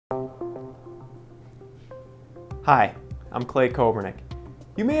Hi, I'm Clay Kobernick.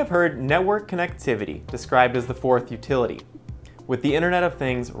 You may have heard network connectivity described as the fourth utility. With the Internet of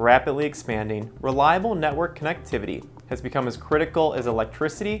Things rapidly expanding, reliable network connectivity has become as critical as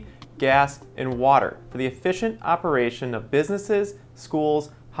electricity, gas, and water for the efficient operation of businesses,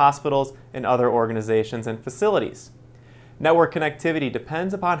 schools, hospitals, and other organizations and facilities. Network connectivity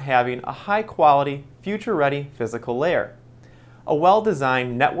depends upon having a high-quality, future-ready physical layer. A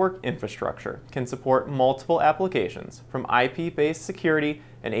well-designed network infrastructure can support multiple applications, from IP-based security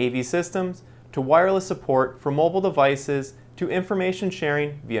and AV systems to wireless support for mobile devices to information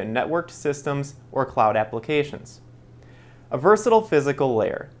sharing via networked systems or cloud applications. A versatile physical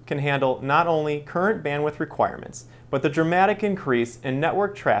layer can handle not only current bandwidth requirements, but the dramatic increase in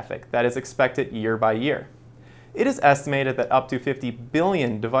network traffic that is expected year by year. It is estimated that up to 50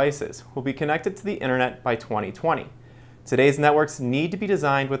 billion devices will be connected to the Internet by 2020. Today's networks need to be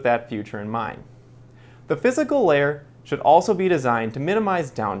designed with that future in mind. The physical layer should also be designed to minimize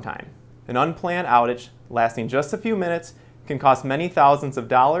downtime. An unplanned outage lasting just a few minutes can cost many thousands of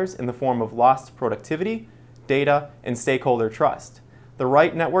dollars in the form of lost productivity, data, and stakeholder trust. The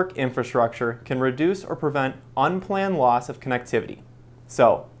right network infrastructure can reduce or prevent unplanned loss of connectivity.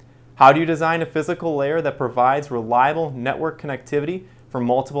 So, how do you design a physical layer that provides reliable network connectivity for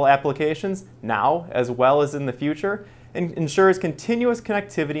multiple applications now as well as in the future, and ensures continuous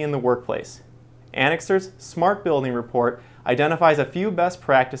connectivity in the workplace? Anixter's Smart Building Report identifies a few best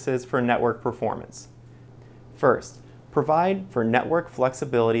practices for network performance. First, provide for network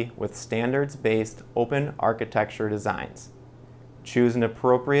flexibility with standards-based open architecture designs. Choose an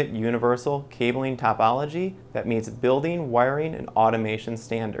appropriate universal cabling topology that meets building, wiring, and automation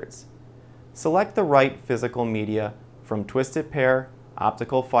standards. Select the right physical media from twisted pair,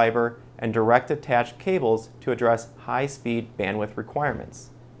 optical fiber, and direct attached cables to address high-speed bandwidth requirements.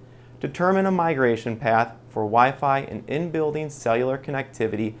 Determine a migration path for Wi-Fi and in-building cellular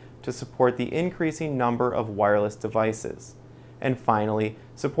connectivity to support the increasing number of wireless devices. And finally,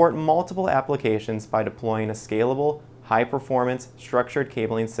 support multiple applications by deploying a scalable, high-performance structured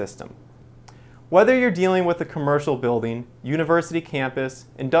cabling system. Whether you're dealing with a commercial building, university campus,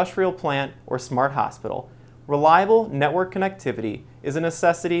 industrial plant, or smart hospital, reliable network connectivity is a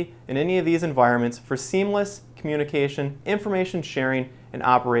necessity in any of these environments for seamless communication, information sharing, and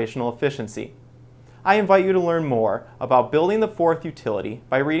operational efficiency. I invite you to learn more about building the fourth utility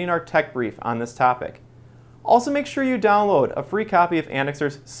by reading our tech brief on this topic. Also, make sure you download a free copy of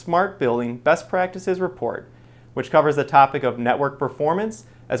Anixter's Smart Building Best Practices Report, which covers the topic of network performance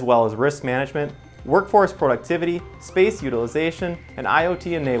as well as risk management, workforce productivity, space utilization, and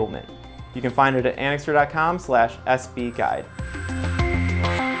IoT enablement. You can find it at anixter.com/sbguide.